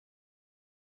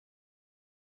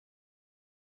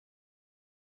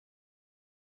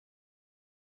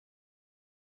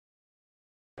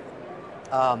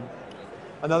Um,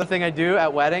 Another thing I do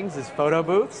at weddings is photo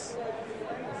booths.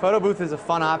 Photo booth is a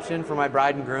fun option for my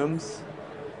bride and grooms.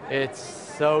 It's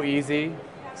so easy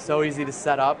to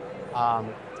set up.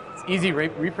 It's easy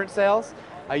reprint sales.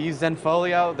 I use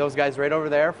Zenfolio, those guys right over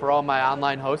there, for all my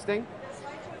online hosting.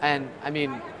 And I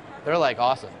mean, they're like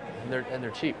awesome, and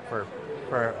they're cheap for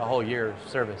a whole year's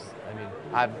service.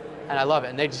 I mean, I love it,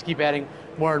 and they just keep adding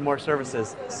more and more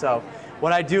services. So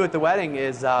what I do at the wedding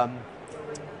is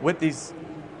with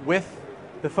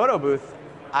the photo booth,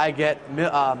 I get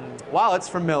wallets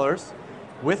from Miller's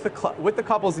with the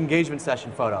couple's engagement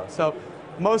session photo. So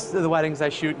most of the weddings I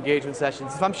shoot engagement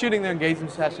sessions. If I'm shooting their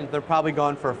engagement sessions, they're probably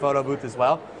going for a photo booth as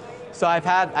well. So I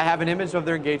have an image of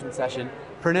their engagement session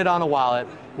printed on a wallet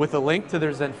with a link to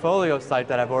their Zenfolio site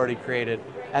that I've already created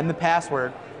and the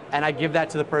password, and I give that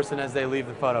to the person as they leave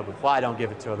the photo booth. Well, I don't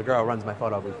give it to her. The girl who runs my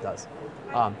photo booth does.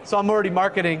 So I'm already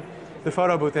marketing the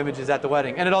photo booth images at the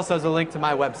wedding, and it also has a link to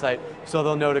my website, so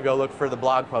they'll know to go look for the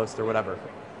blog post or whatever.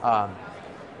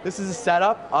 This is a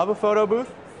setup of a photo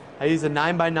booth. I use a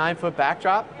 9x9 foot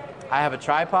backdrop. I have a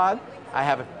tripod. I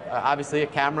have obviously a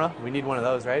camera. We need one of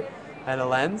those, right? And a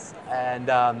lens.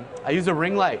 And I use a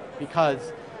ring light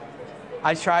because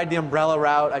I tried the umbrella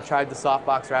route, I tried the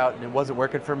softbox route, and it wasn't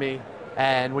working for me.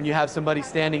 And when you have somebody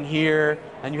standing here,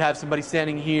 and you have somebody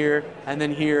standing here, and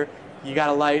then here, you got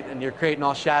a light, and you're creating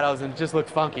all shadows, and it just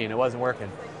looked funky, and it wasn't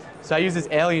working. So I use this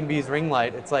Alien Bees ring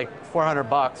light. It's like 400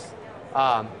 bucks,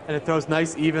 and it throws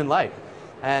nice, even light.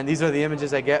 And these are the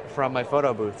images I get from my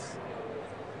photo booths.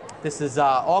 This is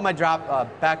all my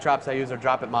backdrops I use are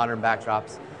Drop It Modern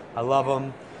backdrops. I love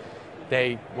them.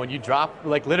 When you drop,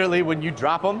 like literally when you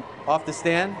drop them off the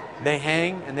stand, they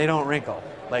hang and they don't wrinkle.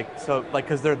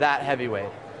 Because they're that heavyweight.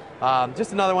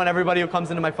 Just another one, everybody who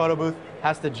comes into my photo booth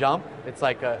has to jump. It's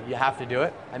like you have to do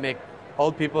it. I make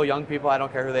old people, young people, I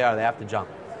don't care who they are, they have to jump.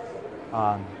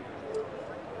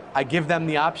 I give them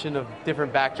the option of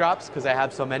different backdrops because I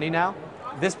have so many now.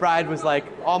 This bride was like,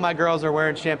 all my girls are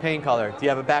wearing champagne color. Do you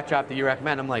have a backdrop that you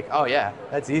recommend? I'm like, oh yeah,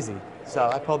 that's easy. So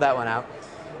I pulled that one out.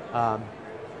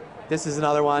 This is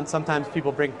another one. Sometimes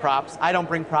people bring props. I don't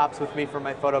bring props with me for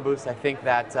my photo booths. I think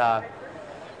that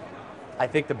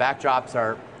the backdrops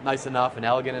are nice enough and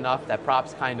elegant enough that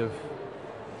props kind of,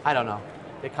 I don't know,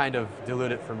 they kind of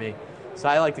dilute it for me. So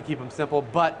I like to keep them simple,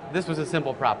 but this was a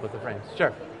simple prop with the frames.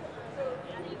 Sure.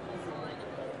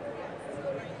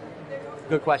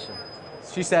 Good question.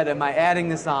 She said, am I adding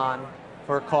this on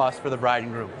for a cost for the bride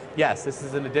and groom? Yes, this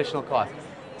is an additional cost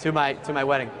to my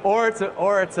wedding. Or it's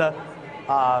a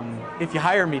if you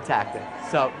hire me tactic.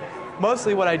 So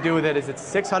mostly what I do with it is it's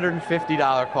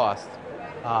 $650 cost.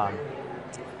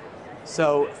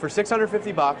 So for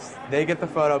 650 bucks, they get the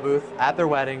photo booth at their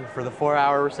wedding for the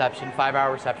 4-hour reception,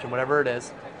 5-hour reception, whatever it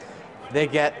is. They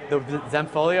get the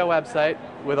Zenfolio website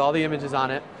with all the images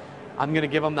on it. I'm going to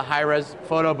give them the high-res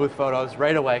photo booth photos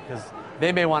right away because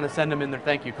they may want to send them in their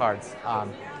thank you cards.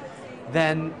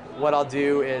 Then what I'll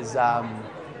do is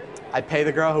I pay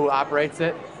the girl who operates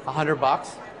it $100.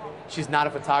 She's not a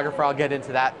photographer. I'll get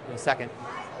into that in a second.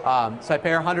 So I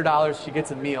pay her $100. She gets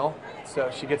a meal.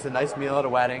 So she gets a nice meal at a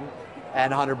wedding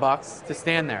and $100 to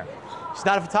stand there. She's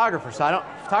not a photographer, so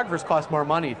photographers cost more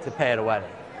money to pay at a wedding.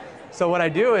 So what I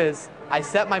do is I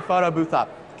set my photo booth up.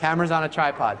 Camera's on a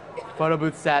tripod. Photo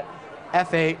booth set,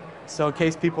 f8. So in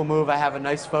case people move, I have a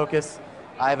nice focus.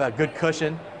 I have a good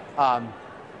cushion.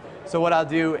 So what I'll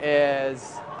do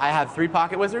is I have 3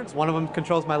 pocket wizards. One of them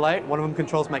controls my light, one of them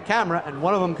controls my camera, and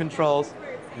one of them controls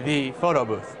the photo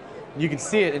booth. You can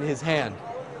see it in his hand.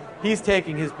 He's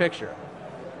taking his picture.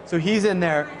 So he's in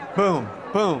there, boom,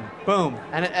 boom, boom,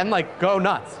 and like go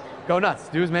nuts,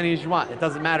 do as many as you want. It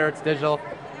doesn't matter, it's digital.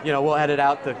 You know, we'll edit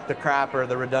out the crap or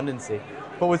the redundancy.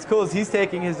 But what's cool is he's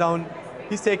taking his own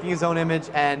image,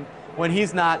 and when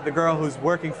he's not, the girl who's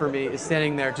working for me is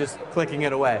standing there just clicking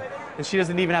it away. And she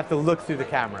doesn't even have to look through the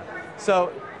camera.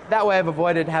 So that way I've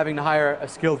avoided having to hire a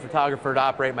skilled photographer to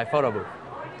operate my photo booth.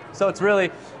 So it's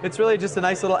really just a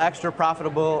nice little extra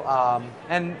profitable,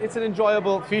 and it's an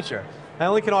enjoyable feature. I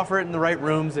only can offer it in the right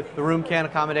rooms. If the room can't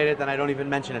accommodate it, then I don't even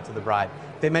mention it to the bride.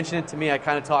 If they mention it to me, I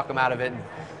kind of talk them out of it and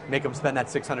make them spend that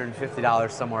 $650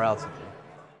 somewhere else.